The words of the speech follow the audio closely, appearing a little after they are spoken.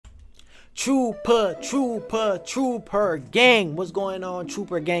Trooper gang. What's going on,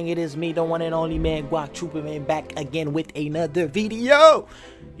 Trooper gang? It is me, the one and only man, Gwak Trooper man, back again with another video.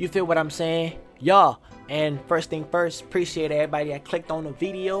 You feel what I'm saying? Y'all. And first thing first, appreciate everybody that clicked on the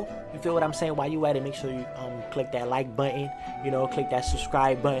video. You feel what I'm saying? While you at it, make sure you click that like button. You know, click that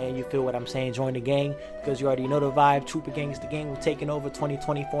subscribe button. You feel what I'm saying? Join the gang, because you already know the vibe. Trooper gang is the gang. We're taking over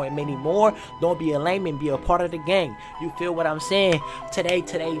 2024 and many more. Don't be a lame and be a part of the gang. You feel what I'm saying? Today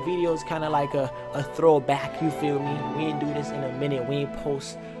video is kind of like a throwback. You feel me? We ain't do this in a minute. We ain't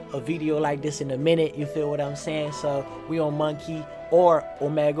post a video like this in a minute. You feel what I'm saying? So we on Monkey or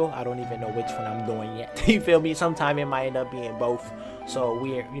Omega. I don't even know which one I'm doing yet. You feel me? Sometime it might end up being both. So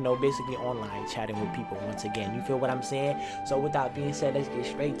we're, you know, basically online chatting with people once again. You feel what I'm saying? So with that being said, let's get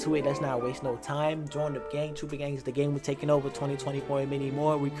straight to it. Let's not waste no time. Join the gang. Trooper gang is the gang. We're taking over 2024 and many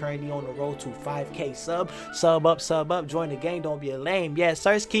more. We're currently on the road to 5K sub up. Join the gang. Don't be a lame. Yeah,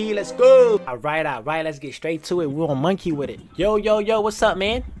 search key. Let's go. All right. Let's get straight to it. We're on Monkey with it. Yo. What's up,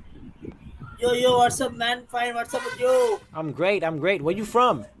 man? Yo, what's up, man? Fine, what's up with you? I'm great. Where you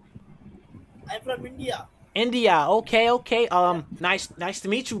from? I'm from India. India. Okay. Nice to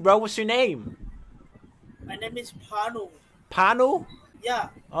meet you, bro. What's your name? My name is Panu. Panu? Yeah.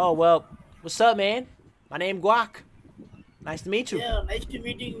 Oh, well, what's up, man? My name Gwak. Nice to meet you. Yeah, nice to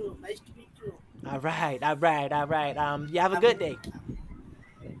meet you. All right. You have a good day.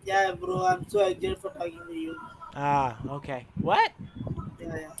 Yeah, bro, I'm so excited for talking to you. Ah, okay. What?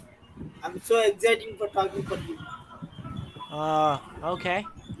 Yeah. I'm so excited for talking to you. Okay.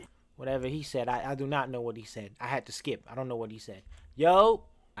 Whatever he said, I do not know what he said. I had to skip. I don't know what he said. Yo, all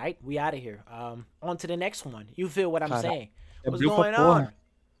right, we out of here. On to the next one. You feel what I'm saying? What's going on?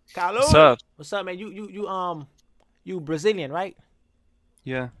 Carlos? What's up, man? You Brazilian, right?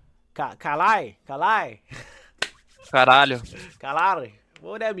 Yeah. Caralho. Caralho.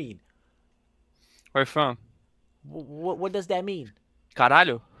 What would that mean? Where you from? What does that mean?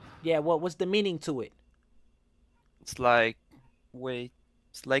 Caralho? Yeah, what's the meaning to it? It's like, wait,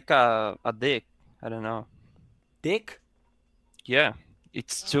 it's like a dick. I don't know. Dick? Yeah.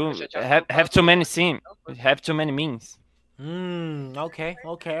 It's too, have too many have too many means. Okay.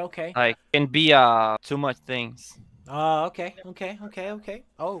 Like, can be too much things. Okay.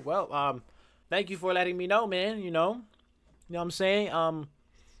 Oh, well, thank you for letting me know, man. You know what I'm saying?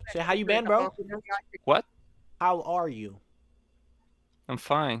 So how you been, bro? What? How are you? I'm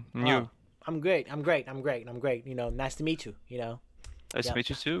fine. And you? I'm great. You know, nice to meet you, you know. Nice to meet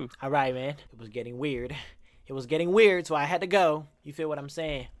you too. All right, man. It was getting weird, so I had to go. You feel what I'm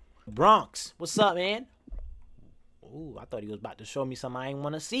saying? Bronx, what's up, man? Ooh, I thought he was about to show me something I didn't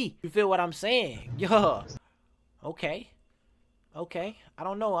want to see. You feel what I'm saying? Yo. Okay. I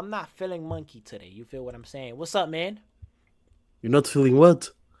don't know. I'm not feeling monkey today. You feel what I'm saying? What's up, man? You're not feeling what?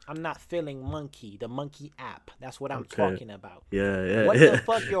 I'm not feeling monkey, the monkey app. That's what I'm talking about. Yeah. What the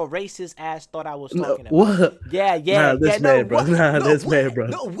fuck your racist ass thought I was talking about? What? Yeah. Nah, this man, bro. This man, bro.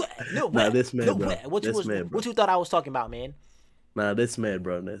 What you thought I was talking about, man? Nah, this man,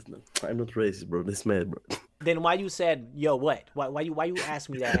 bro. I'm not racist, bro. This man, bro. Then why you said, yo, what? Why you asked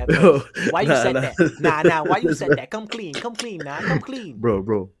me that? Bro, why you said that? Nah, why you said that? Come clean, nah, come clean.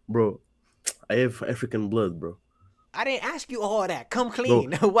 Bro. I have African blood, bro. I didn't ask you all that. Come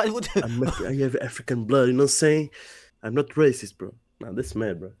clean. I have African blood, you know what I'm saying? I'm not racist, bro. Nah, this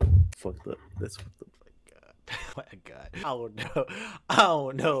man, bro. Fucked up. That's fucked up. My God. I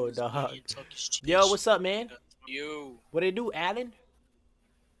don't know, dog. Yo, what's up, man? Yo. What it do, Alan?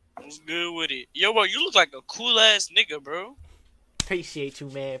 What's good with it? Yo, bro, you look like a cool ass nigga, bro. Appreciate you,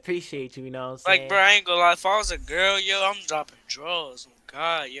 man. You know what I'm saying? Like, bro, I ain't gonna lie. If I was a girl, yo, I'm dropping draws. Oh,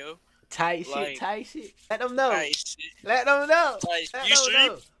 God, yo. Tight shit. Let them know. Tight shit. Let them know. You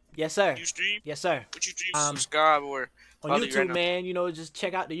stream? Yes, sir. You stream? Yes, sir. What you stream? Subscribe or on YouTube, man. You know, just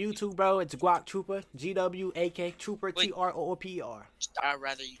check out the YouTube, bro. It's Gwak Trooper, GWAK Trooper, TROOPER. I'd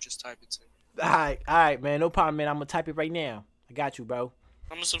rather you just type it to. All right, man. No problem, man. I'm gonna type it right now. I got you, bro.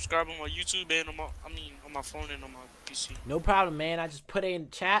 I'm gonna subscribe on my YouTube and on my phone and on my PC. No problem, man. I just put it in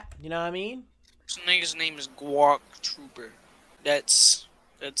the chat. You know what I mean? This nigga's name is Gwak Trooper. That's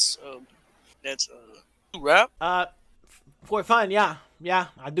rap. For fun, yeah.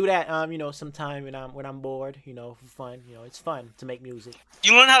 I do that. You know, sometime when I'm bored. You know, for fun. You know, it's fun to make music.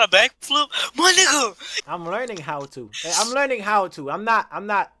 You learn how to backflip, my nigga. I'm learning how to. I'm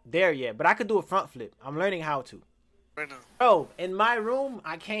not there yet, but I could do a front flip. I'm learning how to. Right now. Bro, in my room,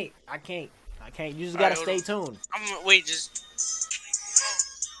 I can't. You just gotta stay tuned. Wait, just.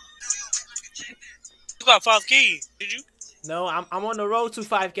 You got 5K? Did you? No, I'm on the road to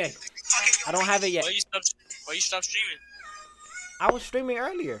 5K. I don't have it yet. Why you stop streaming? I was streaming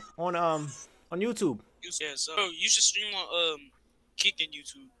earlier on YouTube. Yeah, so you should stream on Kicking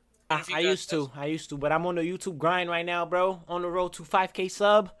YouTube. I used to, but I'm on the YouTube grind right now, bro. On the road to 5K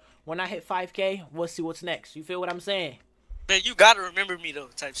sub. When I hit 5K, we'll see what's next. You feel what I'm saying? Man, you gotta remember me though,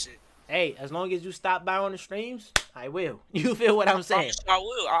 type shit. Hey, as long as you stop by on the streams, I will. You feel what I'm saying? I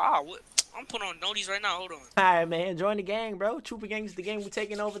will. I'm putting on noties right now. Hold on. All right, man. Join the gang, bro. Trooper Gang is the game. We're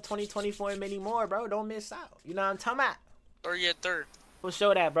taking over 2024 and many more, bro. Don't miss out. You know what I'm talking about? Third. We'll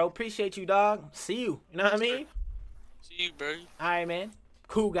show that, bro. Appreciate you, dog. See you. You know what I mean? See you, bro. All right, man.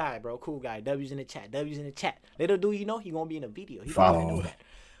 Cool guy, bro. Cool guy. W's in the chat. W's in the chat. Little do you know, he gonna be in a video. He gonna know that.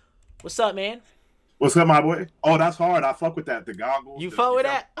 What's up, man? What's up, my boy? Oh, that's hard. I fuck with that. The goggles. You fuck with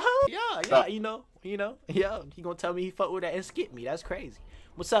that? Oh, yeah. You know. Yeah. He gonna tell me he fuck with that and skip me. That's crazy.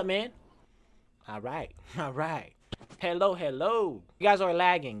 What's up, man? All right. Hello. You guys are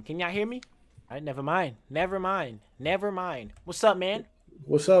lagging. Can y'all hear me? All right, never mind. What's up, man?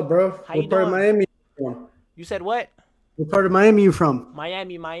 What's up, bro? How you what part doing? of Miami you from? You said what? What part of Miami you from?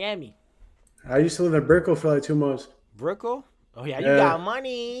 Miami. I used to live in Brickell for like 2 months. Brickell? Oh, yeah, you got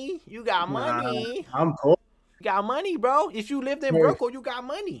money. I'm poor. You got money, bro. If you lived in Brickell, you got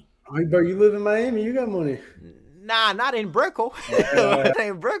money. But you live in Miami, you got money. Nah, not in Brickell.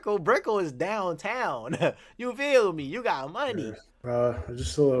 In Brickell is downtown. You feel me? You got money.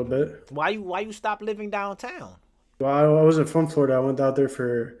 Just a little bit. Why you stop living downtown? Well, I wasn't from Florida. I went out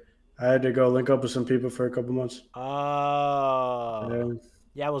there I had to go link up with some people for a couple months. Oh.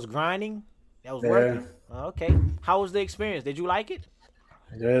 Yeah, I was grinding. That was working. Okay. How was the experience? Did you like it?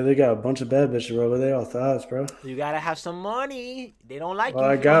 Yeah, they got a bunch of bad bitches, bro, but they all thoughts, bro. You gotta have some money. They don't like you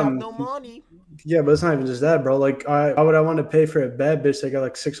if you don't have no money. Yeah, but it's not even just that, bro. Like, why would I want to pay for a bad bitch that got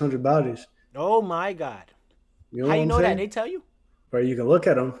like 600 bodies? Oh my God. You know How you know that? saying? They tell you? Bro, you can look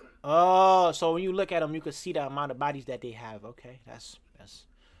at them. Oh, so when you look at them, you can see the amount of bodies that they have. Okay, that's.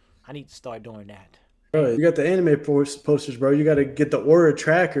 I need to start doing that. Bro, you got the anime posters, bro. You got to get the aura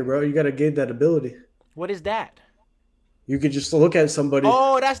tracker, bro. You got to get that ability. What is that? You could just look at somebody.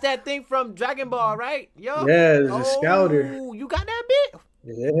 Oh, that's that thing from Dragon Ball, right? Yo. Yeah, there's a scouter. Oh, you got that bit?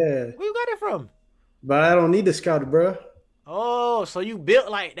 Yeah. Where you got it from? But I don't need the scouter, bro. Oh, so you built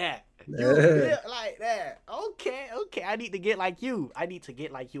like that. You Yeah. built like that. Okay. I need to get like you.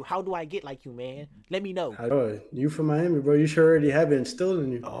 How do I get like you, man? Let me know. Bro, you from Miami, bro. You sure already have it instilled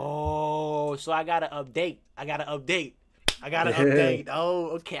in you. Oh, so I gotta update. Oh,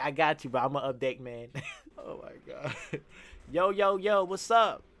 okay. I got you, bro. I'm gonna update, man. Oh my God. Yo. What's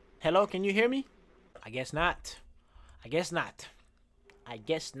up? Hello, can you hear me? I guess not,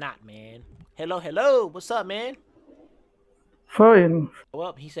 man. Hello. What's up, man? Fine.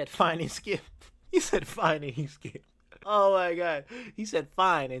 Well, he said fine and skip. Oh my God. He said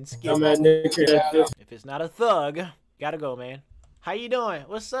fine and skip. If it's not a thug, gotta go, man. How you doing?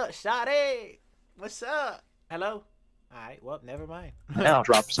 What's up, Shawty? What's up? Hello? Alright, well, never mind. Now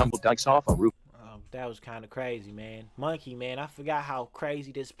drop some dikes off a roof. That was kind of crazy, man. Monkey, man, I forgot how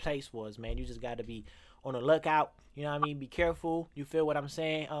crazy this place was, man. You just got to be on the lookout. You know what I mean? Be careful. You feel what I'm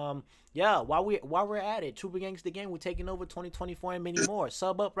saying? Yeah, while we're at it, Trooper Gang's the game. We're taking over 2024 and many more.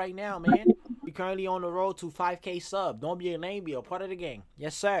 Sub up right now, man. We're currently on the road to 5K sub. Don't be a lame, be a part of the gang.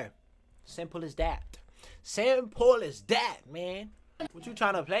 Yes, sir. Simple as that. Man. What you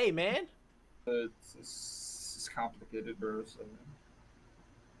trying to play, man? It's complicated, bro. So.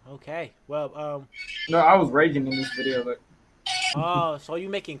 Okay. Well, No, I was raging in this video, but. Oh, so you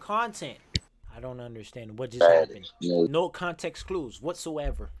making content? I don't understand what just happened. No context clues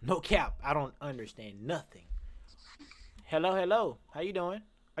whatsoever. No cap. I don't understand nothing. Hello. How you doing?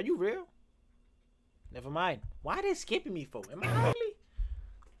 Are you real? Never mind. Why are they skipping me for? Am I ugly?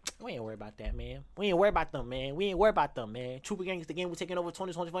 We ain't worried about that, man. We ain't worried about them, man. Trooper Gang is the game. We're taking over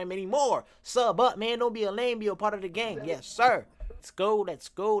 2024 and many more. Sub up, man. Don't be a lame. Be a part of the gang. Yes, sir. Let's go.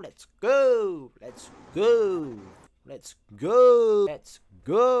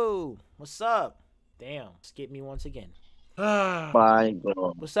 What's up? Damn. Skip me once again. Bye,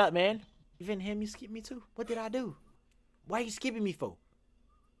 bro. What's up, man? Even him, you skip me too? What did I do? Why you skipping me for?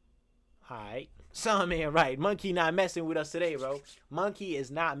 Alright. Some man, right. Monkey not messing with us today, bro. Monkey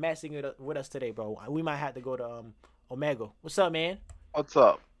is not messing with us today, bro. We might have to go to Omega. What's up, man? What's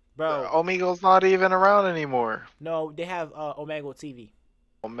up? Bro. Omega's not even around anymore. No, they have Omega TV.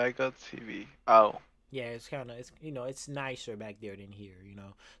 Omega TV. Oh. Yeah, it's kind of, it's nicer back there than here,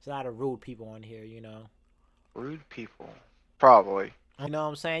 It's a lot of rude people on here, Rude people? Probably. You know what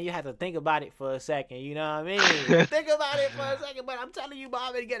I'm saying? You have to think about it for a second. You know what I mean? Think about it for a second. But I'm telling you,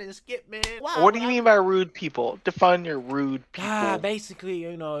 Bob, I'm getting skipped, man. Wow, What do you mean by rude people? Define your rude people. Basically,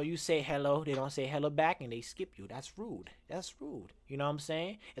 you know, you say hello, they don't say hello back, and they skip you. That's rude. That's rude. You know what I'm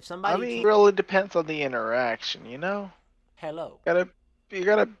saying? If somebody, I mean, it really depends on the interaction, you know. Hello. You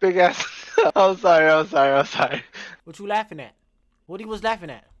got a big ass. I'm sorry. What you laughing at? What he was laughing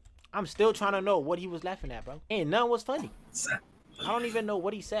at? I'm still trying to know what he was laughing at, bro. Ain't none was funny. I don't even know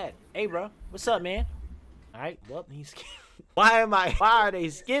what he said. Hey, bro, what's up, man? All right, well, he's. Why are they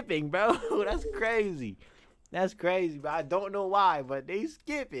skipping, bro? That's crazy. That's crazy, bro. I don't know why, but they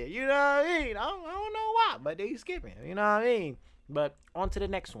skipping. You know what I mean? I don't know why, but they skipping. You know what I mean? But on to the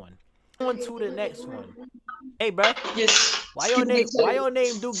next one. On to the next one. Hey, bro. Yes. Why your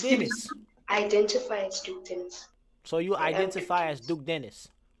name Duke Dennis? Identify as Duke Dennis. So you identify as Duke Dennis?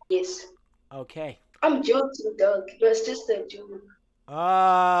 Yes. Okay. I'm joking, Doug. It's just a joke.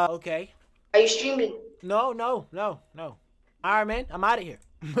 Okay. Are you streaming? No. All right, man. I'm out of here.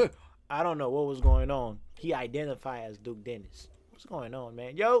 I don't know what was going on. He identified as Duke Dennis. What's going on,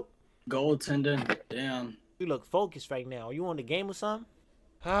 man? Yo. Goaltending. Damn. You look focused right now. Are you on the game or something?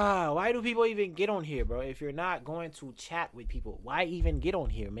 Why do people even get on here, bro? If you're not going to chat with people, why even get on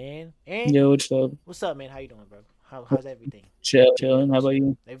here, man? And Yo, what's up? What's up, man? How you doing, bro? How's everything? Chilling. How about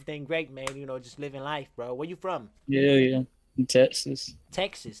you? Everything great, man. You know, just living life, bro. Where you from? Yeah. In Texas.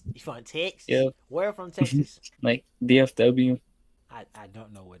 Texas. You from Texas? Yeah. Where from Texas? Like DFW. I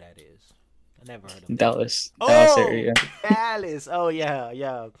don't know where that is. I never heard of it. Dallas area. Dallas. Oh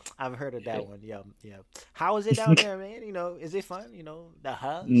yeah. I've heard of that one. Yeah. How is it down there, man? You know, is it fun? You know, the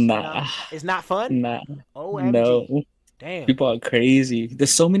hubs? Nah. You know? It's not fun? Nah. OMG. No. Damn. People are crazy.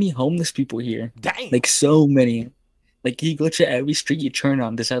 There's so many homeless people here. Dang. Like so many. Like you go to every street you turn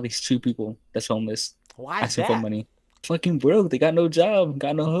on, there's at least 2 people that's homeless. Why is asking that? for money. Fucking broke. They got no job,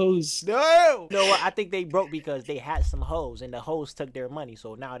 got no hoes. No. You know what? I think they broke because they had some hoes and the hoes took their money,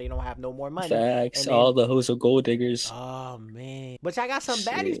 so now they don't have no more money. Facts. All the hoes are gold diggers. Oh man. But y'all got some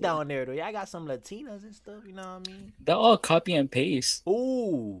baddies down there though. Y'all got some Latinas and stuff, you know what I mean? They're all copy and paste.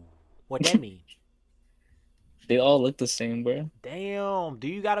 Ooh. What that mean? They all look the same, bro. Damn. Do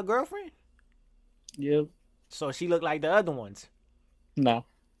you got a girlfriend? Yep. So she look like the other ones? Nah.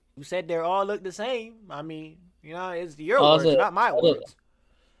 You said they all look the same. I mean, you know, it's your words, not my words.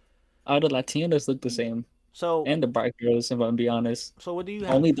 All the Latinas look the same. So and the black girls, if I'm being honest. So what do you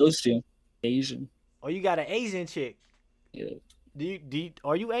have? Only those 2. Asian. Oh, you got an Asian chick. Yeah.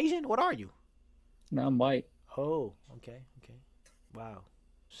 Are you Asian? What are you? No, I'm white. Oh, okay. Wow.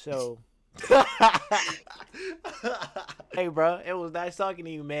 So hey, bro, it was nice talking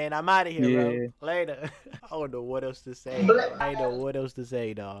to you, man. I'm out of here, bro. Later. I don't know what else to say. I know what else to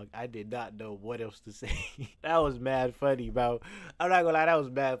say, dog. I did not know what else to say. That was mad funny, bro. I'm not gonna lie, that was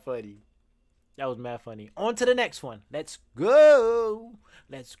mad funny. On to the next one. Let's go.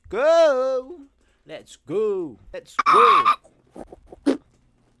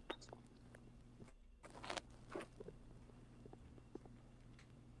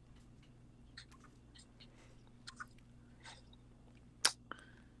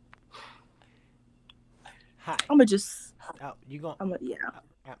 Hi. I'ma just. Oh, you going? Yeah.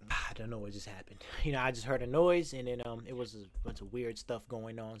 I don't know what just happened. You know, I just heard a noise, and then it was a bunch of weird stuff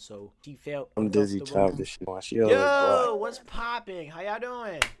going on. So she felt. I'm dizzy childish. Yo, what's popping? How y'all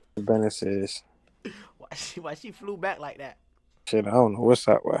doing? Benefits. Why she flew back like that? Shit, I don't know what's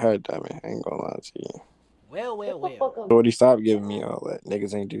up with her, dummy. I ain't gonna lie to you. Well. Shorty, stop giving me all that.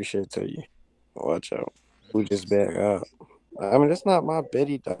 Niggas ain't do shit to you. Watch out. Who just back up? I mean, that's not my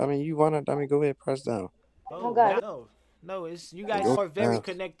bitty. I mean, you wanna? I mean, go ahead, press down. Oh God. No, it's you guys are very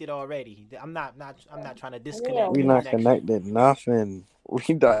connected already. I'm not trying to disconnect. We not connected nothing.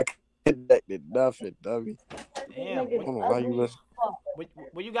 We not connected nothing, dummy. Damn. Why you listen?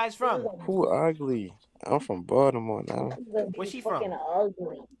 Where you guys from? Who ugly? I'm from Baltimore now. Where's she from?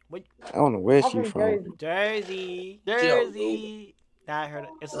 Ugly. I don't know where she from. Jersey. I heard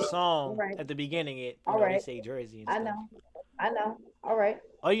it's a song at the beginning. They say Jersey. I know. All right.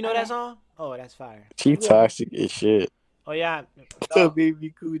 Oh, you know that song? Oh, that's fire. She toxic as shit. Oh yeah. So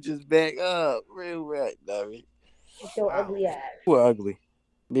baby, cool, just back up, real right, dummy. Your ugly ass. Who ugly?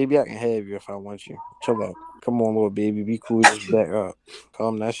 Baby, I can have you if I want you. Chill out. Come on, little baby, be cool, just back up.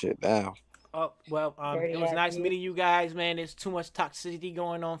 Calm that shit down. Oh well, it was nice meeting you guys, man. There's too much toxicity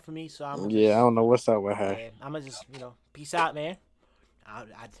going on for me, so I don't know what's up with her. I'm gonna just peace out, man. I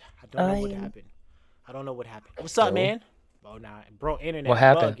don't know what happened. I don't know what happened. What's up, man? Oh, nah, bro, internet what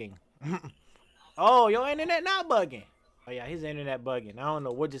happened? Bugging. Oh, your internet not bugging. Oh yeah, his internet bugging. I don't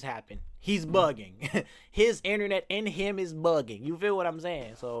know what just happened. He's bugging. His internet and him is bugging. You feel what I'm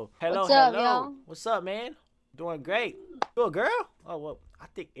saying? So, hello, What's up, hello. y'all? What's up, man? Doing great. You a girl? Oh, well, I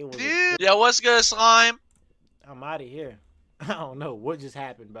think it was. Yeah, what's good, slime? I'm out of here. I don't know what just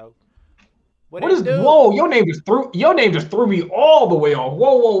happened, bro. What is? Whoa, your name just threw me all the way off.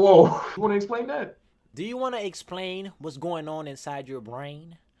 Whoa, whoa, whoa. You want to explain that? Do you want to explain what's going on inside your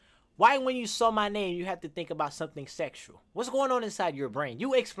brain? Why, when you saw my name, you have to think about something sexual? What's going on inside your brain?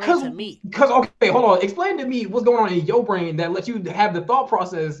 You explain to me. Because, okay, hold on. Explain to me what's going on in your brain that lets you have the thought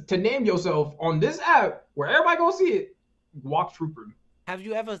process to name yourself on this app where everybody gonna see it, Gwak Trooper. Have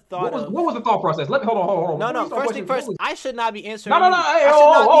you ever thought what was the thought process? Hold on. No. First thing first, I should not be answering No. you. Hey, I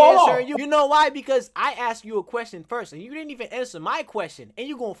should not be answering you. You know why? Because I asked you a question first, and you didn't even answer my question, and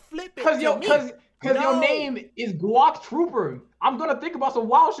you gonna flip it to me. Because your name is Gwak Trooper. I'm gonna think about some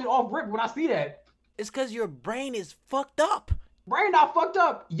wild shit off rip when I see that. It's because your brain is fucked up. Brain not fucked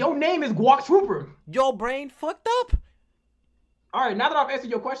up. Your name is Gwak Trooper. Your brain fucked up. All right, now that I've answered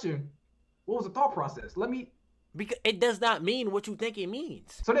your question, what was the thought process? Because it does not mean what you think it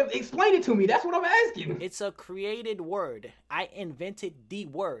means. So then explain it to me. That's what I'm asking. It's a created word. I invented the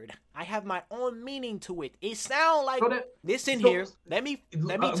word. I have my own meaning to it. It sounds like here. Let me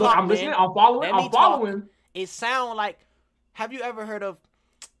talk. I'm listening. I'm following. It sound like. Have you ever heard of?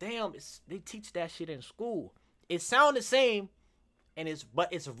 Damn, they teach that shit in school. It sound the same,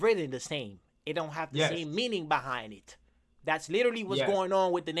 but it's written the same. It don't have the same meaning behind it. That's literally what's going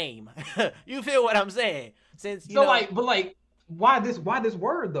on with the name. You feel what I'm saying? Since you know, why this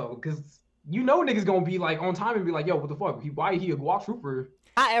word though? Because you know niggas gonna be like on time and be like, yo, what the fuck? Why he a Gwak Trooper?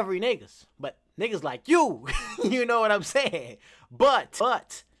 Not every niggas, but niggas like you. You know what I'm saying? But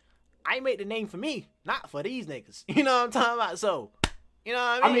I made the name for me, not for these niggas. You know what I'm talking about? So, you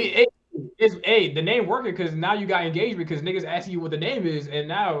know what I mean? The name working because now you got engagement because niggas asking you what the name is, and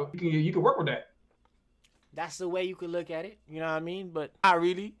now you can work with that. That's the way you could look at it. You know what I mean? But not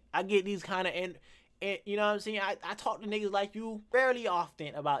really. I get these kind of and you know what I'm saying? I talk to niggas like you fairly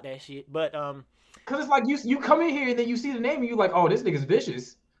often about that shit. But cause it's like you come in here and then you see the name and you like, oh, this nigga's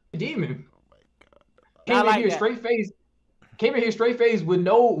vicious. Demon. Oh my God. Came in here straight face with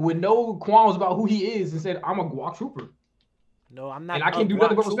no qualms about who he is and said, I'm a Gwak Trooper. No, I'm not. And I can't do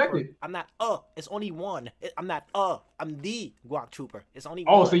nothing but respect it. I'm not. It's only one. I'm not. I'm the Gwak Trooper. It's only.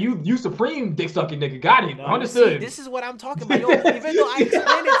 Oh, one. So you supreme dick sucking nigga. Got it. No, Understood. See, this is what I'm talking about. Even though I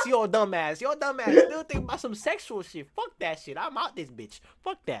explained it to your dumbass still think about some sexual shit. Fuck that shit. I'm out this bitch.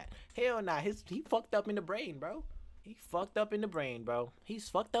 Fuck that. Hell nah. He fucked up in the brain, bro. He fucked up in the brain, bro. He's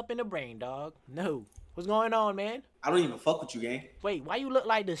fucked up in the brain, dog. No. What's going on, man? I don't even fuck with you, gang. Wait, why you look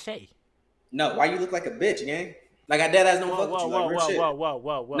like the Shay? No, why you look like a bitch, gang? Like I dead ass don't fuck with you. Like real shit.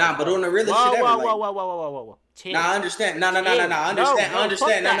 Whoa. Nah, but on the realest shit ever. Whoa. Chill. Nah, I understand. Nah.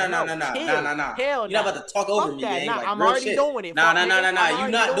 Understand. No. Hell, you're not about to talk over me, gang. Like I'm real already shit. doing it. Nah.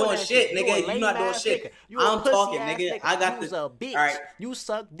 You not doing shit, nigga. You not doing shit. I'm talking, nigga. I got this. All right. You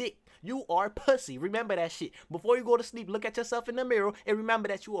suck dick. You are pussy. Remember that shit. Before you go to sleep, look at yourself in the mirror and remember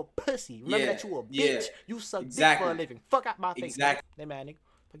that you a pussy. Remember that you a bitch. You suck dick for a living. Fuck out my face. Exactly. Hey, man, nigga.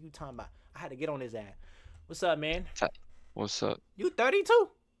 What you talking about? I had to get on his ass. What's up, man? What's up? You 32?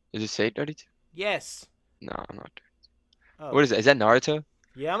 Did it say 32? Yes. No, I'm not 32. Oh. What is that? Is that Naruto?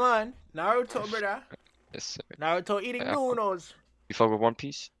 Yeah, man. Naruto, brother. Yes, sir. Naruto eating noodles. You fuck with One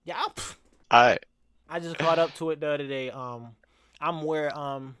Piece? Yeah. Alright. I just caught up to it the other day. I'm where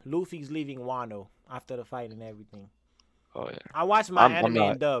Luffy's leaving Wano after the fight and everything. Oh yeah. I watch my anime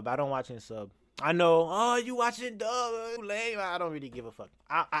in dub. I don't watch in sub. I know. Oh, you watching dub? Lame. I don't really give a fuck.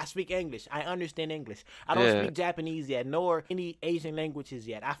 I speak English. I understand English. I don't speak Japanese yet, nor any Asian languages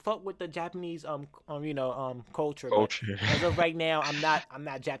yet. I fuck with the Japanese culture. But as of right now, I'm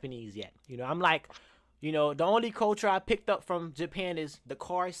not Japanese yet. You know, I'm like, you know, the only culture I picked up from Japan is the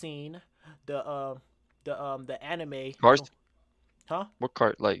car scene, the anime. Cars. Huh? What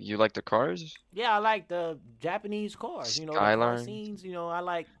car? Like you like the cars? Yeah, I like the Japanese cars. You know, the car scenes. You know, I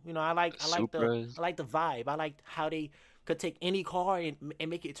like the vibe. I like how they could take any car and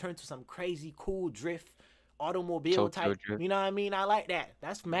make it turn to some crazy cool drift automobile type. You know what I mean? I like that.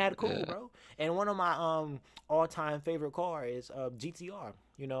 That's mad cool, bro. And one of my all-time favorite car is GTR.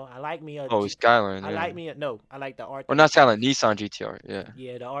 You know, I like me a Skyline. I like me a I like the R35. Or not Skyline, Nissan GTR. Yeah.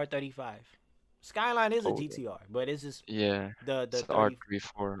 Yeah, the R35. Skyline is a GTR, but it's just the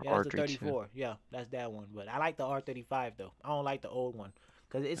R34, yeah, R34. Yeah, that's that one. But I like the R35 though. I don't like the old one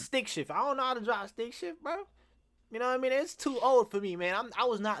because it's stick shift. I don't know how to drive stick shift, bro. You know what I mean? It's too old for me, man. I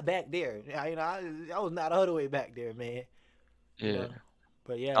was not back there. You know, I was not all the way back there, man. Yeah. You know?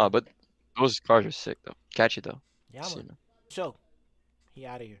 But yeah. But those cars are sick though. Catchy though. Yeah, man. Show. He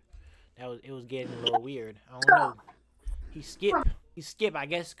out of here. It was getting a little weird. I don't know. He skipped, I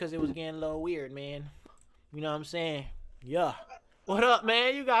guess, because it was getting a little weird, man. You know what I'm saying? Yeah. What up,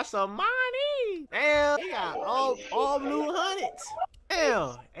 man? You got some money. Damn, you got all blue hundreds.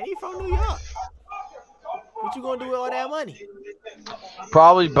 Damn, and you from New York. What you gonna do with all that money?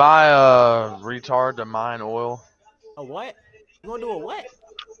 Probably buy a retard to mine oil. A what? You gonna do a what?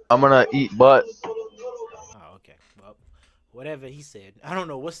 I'm gonna eat butt. Oh, okay. Well, whatever he said. I don't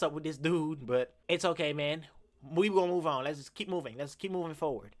know what's up with this dude, but it's okay, man. We gonna move on. Let's just keep moving. Let's keep moving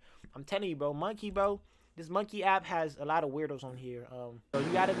forward. I'm telling you, bro. This Monkey app has a lot of weirdos on here. So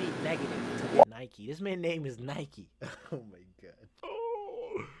you gotta be negative to get Nike. This man's name is Nike. Oh my god.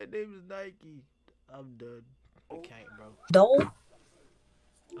 Oh, his name is Nike. I'm done. I can't, bro. Don't.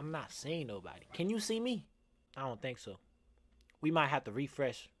 I'm not seeing nobody. Can you see me? I don't think so. We might have to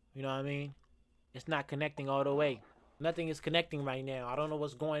refresh. You know what I mean? It's not connecting all the way. Nothing is connecting right now. I don't know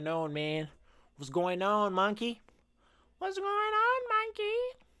what's going on, man. What's going on, monkey? What's going on, monkey?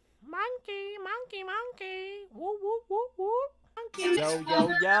 Monkey. Whoop, whoop, whoop, whoop. Monkey.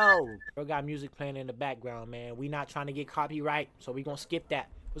 Yo. Bro got music playing in the background, man. We not trying to get copyright, so we gonna skip that.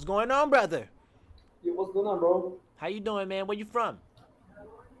 What's going on, brother? Yo, what's going on, bro? How you doing, man? Where you from?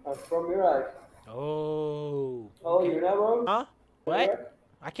 I'm from Iraq. Oh. Oh, you're not, bro? Huh? What? Iraq?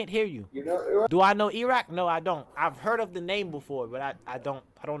 I can't hear you. You know Iraq? Do I know Iraq? No, I don't. I've heard of the name before, but I don't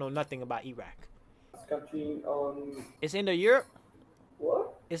know nothing about Iraq. Country on... It's in the Europe?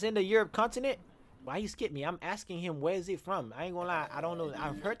 What? It's in the Europe continent? Why he skipped me? I'm asking him where is it from. I ain't gonna lie, I don't know.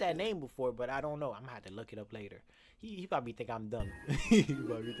 I've heard that name before, but I don't know. I'm gonna have to look it up later. He probably think I'm dumb. He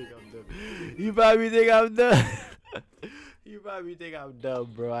probably think I'm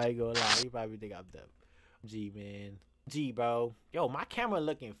dumb, bro. I ain't gonna lie. He probably think I'm dumb. Gee, man. Gee, bro. Yo, my camera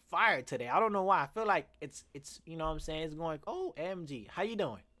looking fire today. I don't know why. I feel like it's you know what I'm saying? It's going, oh, MG. How you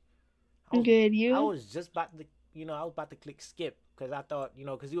doing? Good, you? I was just about to, I was about to click skip because I thought,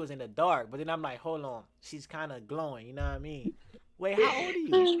 because he was in the dark. But then I'm like, hold on. She's kind of glowing. You know what I mean? Wait, how old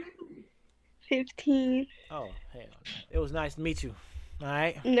are you? 15. Oh, hell. It was nice to meet you. All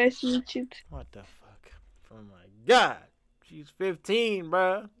right? Nice to meet you. What the fuck? Oh, my God. She's 15,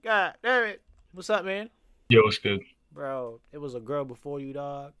 bro. God damn it. What's up, man? Yo, what's good? Bro, it was a girl before you,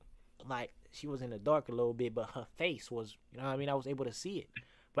 dog. Like, she was in the dark a little bit, but her face was, you know what I mean? I was able to see it.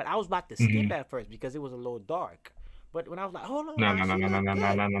 But I was about to skip at first because it was a little dark. But when I was like, hold on. No.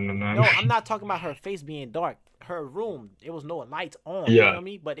 No, I'm not talking about her face being dark. Her room, it was no lights on. Yeah. You know what I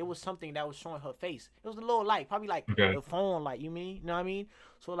mean? But it was something that was showing her face. It was a little light, probably like the phone light, you know what I mean?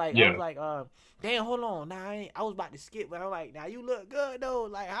 So like, I was like, damn, hold on. Nah, I was about to skip, but I'm like, now you look good though.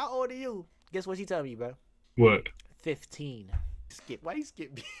 Like, how old are you? Guess what she told me, bro? What? 15. Skip. Why you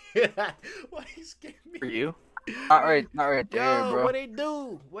skip me? Why you skip me? For you? Not right there, Yo, bro. what they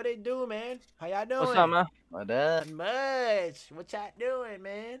do? What they do, man? How y'all doing? What's up, man? What up? Not much. What y'all doing,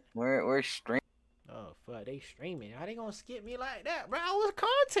 man? We're streaming. Oh, fuck. They streaming. How they gonna skip me like that, bro? I was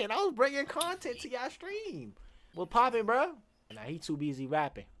content. I was bringing content to y'all stream. What poppin', bro? Nah, he too busy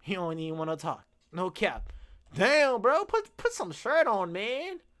rapping. He don't even want to talk. No cap. Damn, bro. Put some shirt on,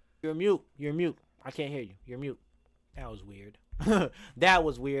 man. You're mute. I can't hear you. You're mute. That was weird. That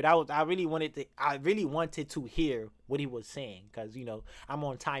was weird. I really wanted to hear what he was saying because I'm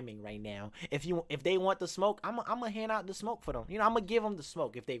on timing right now. If they want the smoke, I'm gonna hand out the smoke for them. I'm gonna give them the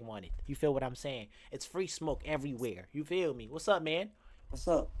smoke if they want it. You feel what I'm saying? It's free smoke everywhere. You feel me? What's up, man? What's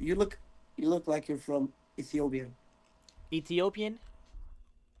up? You look like you're from Ethiopia. Ethiopian?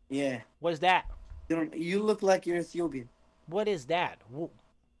 Yeah. What's that? You look like you're Ethiopian. What is that?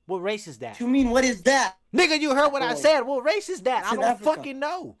 What race is that? You mean what is that? Nigga, you heard what I said. What race is that? I don't fucking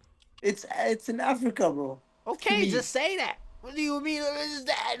know. It's in Africa, bro. Okay, just say that. What do you mean?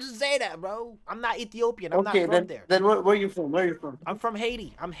 Just say that, bro. I'm not Ethiopian. I'm not from there. Then where are you from? Where are you from? I'm from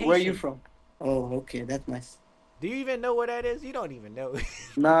Haiti. I'm Haitian. Where are you from? Oh, okay, that's nice. Do you even know where that is? You don't even know.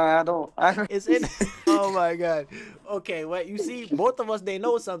 Nah, I don't. It's in. Oh my god. Okay, well, you see, both of us, they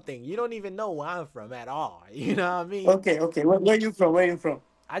know something. You don't even know where I'm from at all. You know what I mean? Okay. Where are you from? Where are you from?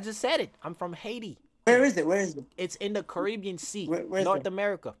 I just said it. I'm from Haiti. Where is it? It's in the Caribbean Sea. Where's North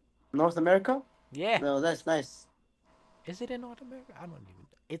America. North America? Yeah. No, that's nice. Is it in North America? I don't even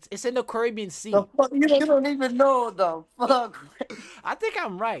know. It's in the Caribbean Sea. The fuck? You don't even know the fuck. I think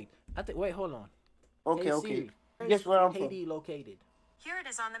I'm right. Wait, hold on. Okay, hey, okay. Siri, Guess where I'm Haiti located? Here it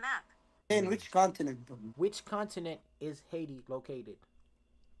is on the map. In which continent? Which continent is Haiti located?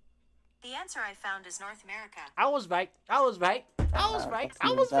 The answer I found is North America. I was right.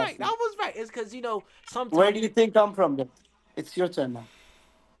 It's because, sometimes... Where do you think I'm from, then? It's your turn now.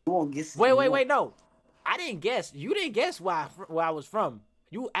 You won't guess. Wait, no. I didn't guess. You didn't guess where I was from.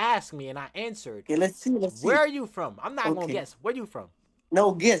 You asked me and I answered. Okay, let's see. Let's see. Where are you from? I'm not gonna Okay. guess. Where you from?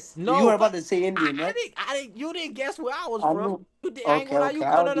 No, guess. No, You were about to say Indian, right? I didn't. You didn't guess where I was I from. know. You did, I ain't Okay, gonna lie. You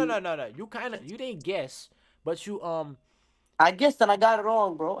okay. no. You didn't guess, but you I guessed and I got it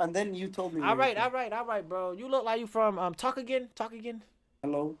wrong, bro. And then you told me. All right, bro. You look like you from talk again.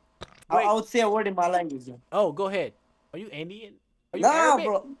 Hello. Wait. I would say a word in my language. Then. Oh, go ahead. Are you Indian? Are you Nah, Arabic?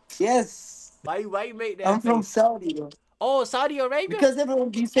 bro. Yes. Why you make that? I'm from face? Saudi, bro. Oh, Saudi Arabia. Because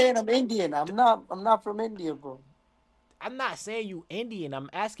everyone keeps saying I'm Indian. I'm not from India, bro. I'm not saying you Indian. I'm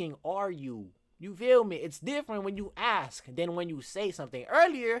asking, are you? You feel me? It's different when you ask than when you say something.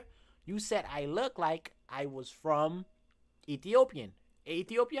 Earlier, you said I look like I was from Ethiopia,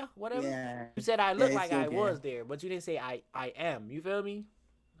 whatever. Yeah. You said I look like I Ethiopia. was there, but you didn't say I am. You feel me?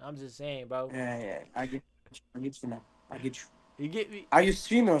 I'm just saying, bro. Yeah. I get you now. I get you. You get me? Are you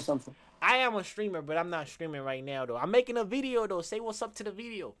streaming or something? I am a streamer, but I'm not streaming right now, though. I'm making a video, though. Say what's up to the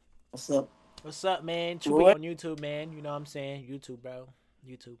video. What's up? What's up, man? Chupa on YouTube, man. You know what I'm saying? YouTube, bro.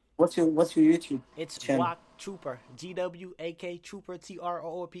 YouTube. What's your YouTube? It's channel? Gwak Trooper. GWAK Trooper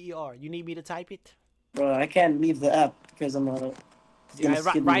TROOPER. You need me to type it? Bro, I can't leave the app because I'm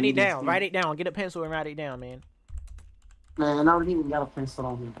write it down. Write it down. Get a pencil and write it down, man. Man, I don't even got a pencil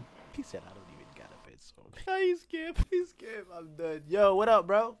on me. He said I don't even got a pencil. He's skip. I'm done. Yo, what up,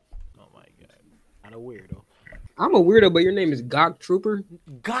 bro? Oh my god. Not a weirdo. I'm a weirdo, but your name is Gwak Trooper.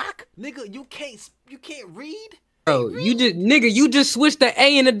 Gwak? Nigga, you can't read? Bro, you just switched the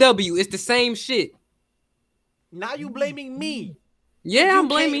A and the W. It's the same shit. Now you blaming me. Yeah, I'm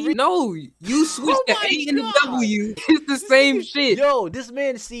blaming you. No, you switched the A and the W. It's the same shit. Yo, this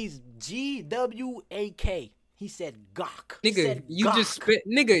man sees GWAK. He said Gwak. Nigga, you just spit.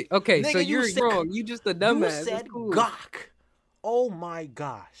 Nigga, okay, Nigga, so you're wrong. You just a dumbass. You said Gwak. Oh my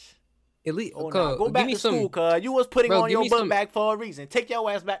gosh. At least, Go back to school, cuz. You was putting on your book bag for a reason. Take your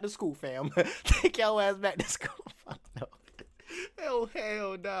ass back to school, fam. Take your ass back to school. Fuck no. Oh,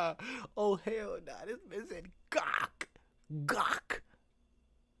 hell nah. Oh, hell nah. This man said Gwak. Gwak.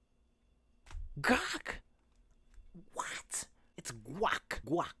 Gwak. What? It's Gwak.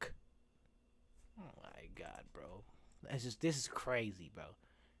 Gwak. Oh, my God, bro. This is crazy, bro.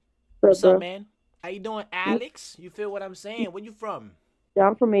 What's up, man? How you doing, Alex? You feel what I'm saying? Where you from? Yeah,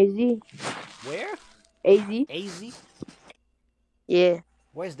 I'm from AZ. Where? AZ. AZ? Yeah.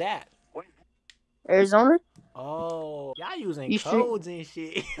 Where's that? Arizona. Oh, y'all using You codes and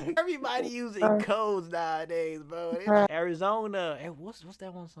shit. Everybody using codes nowadays, bro. Arizona. Hey, what's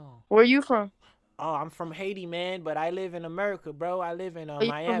that one song? Where you from? Oh, I'm from Haiti, man, but I live in America, bro. I live in Are you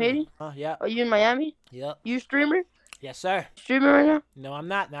Miami. from Haiti? Yeah. Are you in Miami? Yep. You a streamer? Yes, sir. Streaming right now? No, I'm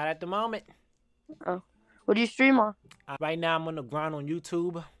not. Not at the moment. Oh. What do you stream on? Right now, I'm on the grind on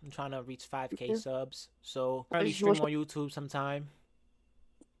YouTube. I'm trying to reach 5K subs. So, currently What's stream your- on YouTube sometime.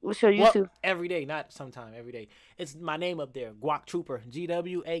 What's your Well, YouTube? every day, not sometime, every day. It's my name up there, Gwak Trooper.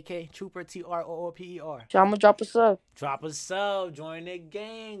 GWAK Trooper TROOPER. So I'm gonna drop a sub. Drop a sub, join the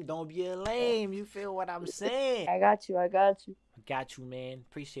gang. Don't be a lame. You feel what I'm saying? I got you. Got you, man.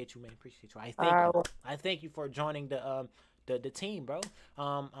 Appreciate you, man. Appreciate you. I Alright, well. thank you for joining the team, bro.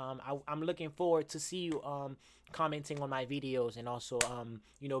 I'm looking forward to see you commenting on my videos and also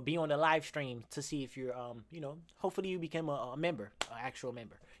be on the live stream to see if you're hopefully you become a member, an actual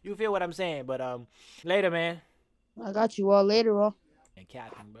member. You feel what I'm saying? But later, man. I got you all later, bro. And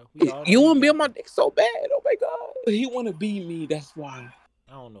Captain, bro. We all You know want to be on my dick so bad. Oh my god. He want to beat me. That's why.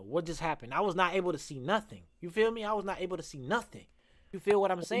 I don't know what just happened. I was not able to see nothing. You feel me? I was not able to see nothing. You feel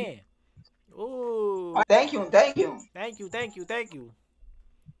what I'm saying? Ooh. Thank you. Thank you.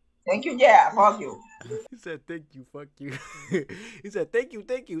 Thank you, yeah, fuck you. He said, thank you, fuck you. He said, thank you,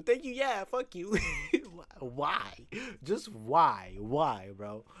 yeah, fuck you. Why? Just why? Why,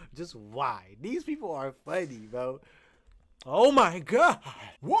 bro? Just why? These people are funny, bro. Oh my god.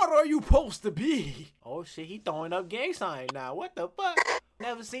 What are you supposed to be? Oh shit, he throwing up gang sign now. What the fuck?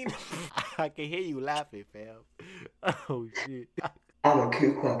 Never seen I can hear you laughing, fam. Oh shit. I'm a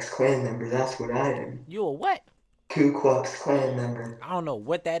Ku Klux Klan member, that's what I am. You a what? Ku Klux Klan member. I don't know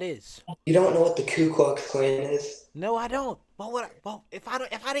what that is. You don't know what the Ku Klux Klan is? No, I don't. What would if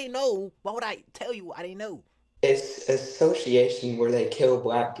I didn't know, what would I tell you I didn't know? It's an association where they kill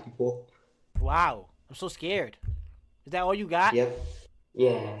black people. Wow. I'm so scared. Is that all you got? Yep.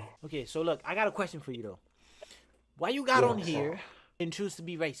 Yeah. Okay, so look, I got a question for you though. Why you got on here and choose to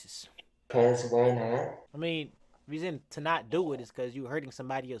be racist? Because why not? I mean, reason to not do it is because you're hurting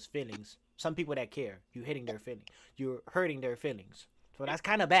somebody else's feelings. Some people that care, you're hitting their feelings. You're hurting their feelings. So that's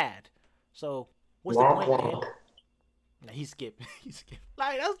kind of bad. So what's the point, man? Nah, he skipped. He skipped.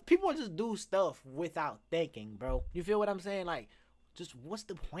 Like, people just do stuff without thinking, bro. You feel what I'm saying? Like, Just what's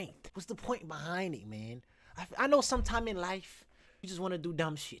the point? What's the point behind it, man? I know sometime in life you just want to do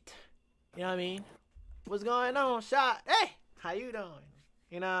dumb shit. You know what I mean? What's going on, Shot? Hey, how you doing?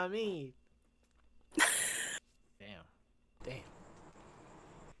 You know what I mean?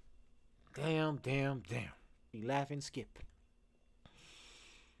 Damn. She laugh and skip.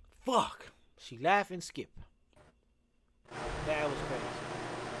 Fuck. She laugh and skip. That was crazy.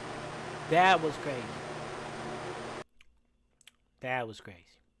 That was crazy. That was crazy.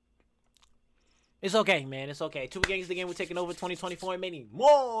 It's okay, man. It's okay. Two Gangs the game. We're taking over 2024 and many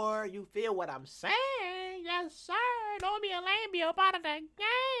more. You feel what I'm saying? Yes, sir. Don't be a lame. Be a part of the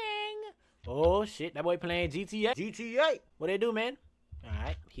gang. Oh, shit. That boy playing GTA. GTA. What they do, man? All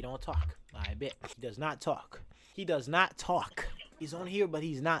right. He don't talk. I bet. He does not talk. He does not talk. He's on here, but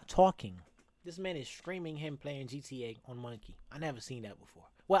he's not talking. This man is streaming him playing GTA on Monkey. I never seen that before.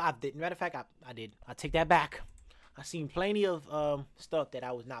 Well, I did. Matter of fact, I did. I take that back. I seen plenty of stuff that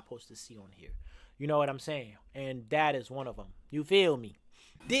I was not supposed to see on here. You know what I'm saying? And that is one of them. You feel me?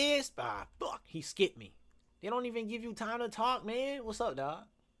 This, fuck, he skipped me. They don't even give you time to talk, man. What's up, dog?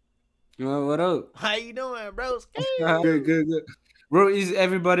 What up? How you doing, bro? Good. Bro, is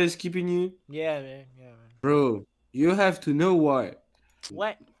everybody skipping you? Yeah, man. Bro, you have to know why.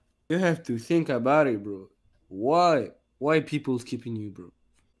 What? You have to think about it, bro. Why? Why people skipping you, bro?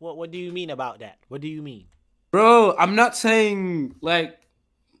 What do you mean about that? What do you mean? Bro, I'm not saying, like,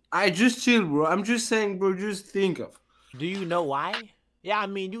 I just chill, bro. I'm just saying, bro, just think of. Do you know why? Yeah, I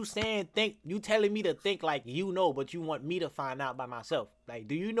mean, you saying think, you telling me to think like you know, but you want me to find out by myself. Like,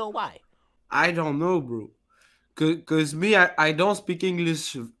 do you know why? I don't know, bro. Cause me, I don't speak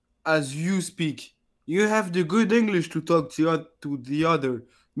English as you speak. You have the good English to talk to the other.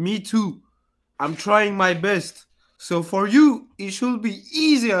 Me too. I'm trying my best. So for you, it should be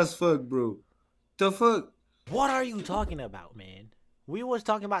easy as fuck, bro. The fuck? What are you talking about, man? We was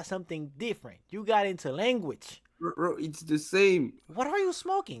talking about something different. You got into language. Bro, it's the same. What are you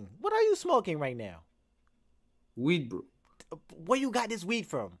smoking? What are you smoking right now? Weed, bro. Where you got this weed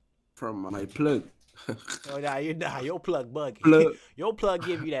from? From my plug. Oh, nah, your plug bugging. Plug. Your plug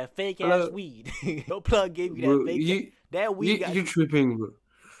give you that fake ass weed. Your plug gave you that Bro, fake. That weed. You tripping, bro.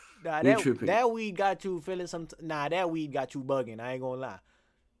 Nah, that weed got you feeling some. Nah, that weed got you bugging. I ain't gonna lie.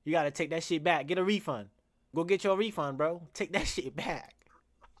 You gotta take that shit back. Get a refund. Go get your refund, bro. Take that shit back.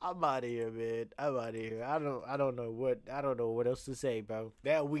 I'm out of here, man. I'm out of here. I don't know what else to say, bro.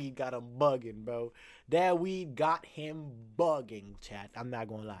 That weed got him bugging, bro. That weed got him bugging, chat. I'm not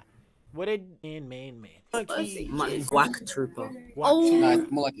gonna lie. What it man. Gwak trooper. Oh. Nah,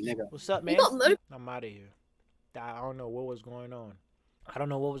 more like a nigga. What's up, man? I'm out of here. I don't know what was going on. I don't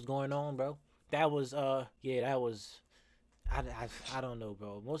know what was going on, bro. That was yeah, that was I don't know,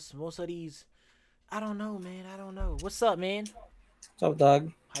 bro. Most of these I don't know, man. I don't know. What's up, man? What's up,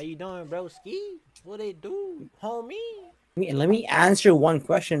 dog? How you doing, bro? Ski? What they do, homie? Let me answer one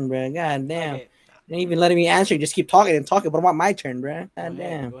question, bro. God damn. Okay. You ain't even letting me answer. You just keep talking and talking. But about my turn, bro. God Go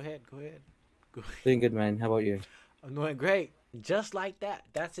damn. Go ahead. Doing good, man. How about you? I'm doing great. Just like that.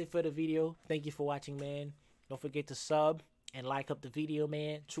 That's it for the video. Thank you for watching, man. Don't forget to sub and like up the video,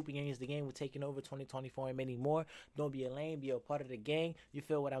 man. Trooping Gang is the game. We're taking over 2024 and many more. Don't be a lame. Be a part of the gang. You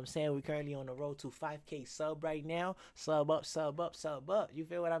feel what I'm saying? We're currently on the road to 5K sub right now. Sub up. You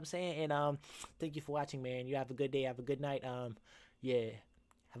feel what I'm saying? And thank you for watching, man. You have a good day. Have a good night. Yeah.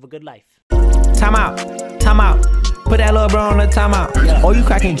 Have a good life. Time out. Put that little bro on the timeout. Oh, you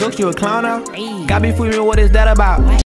cracking jokes? You a clown now? Got me fooling. What is that about?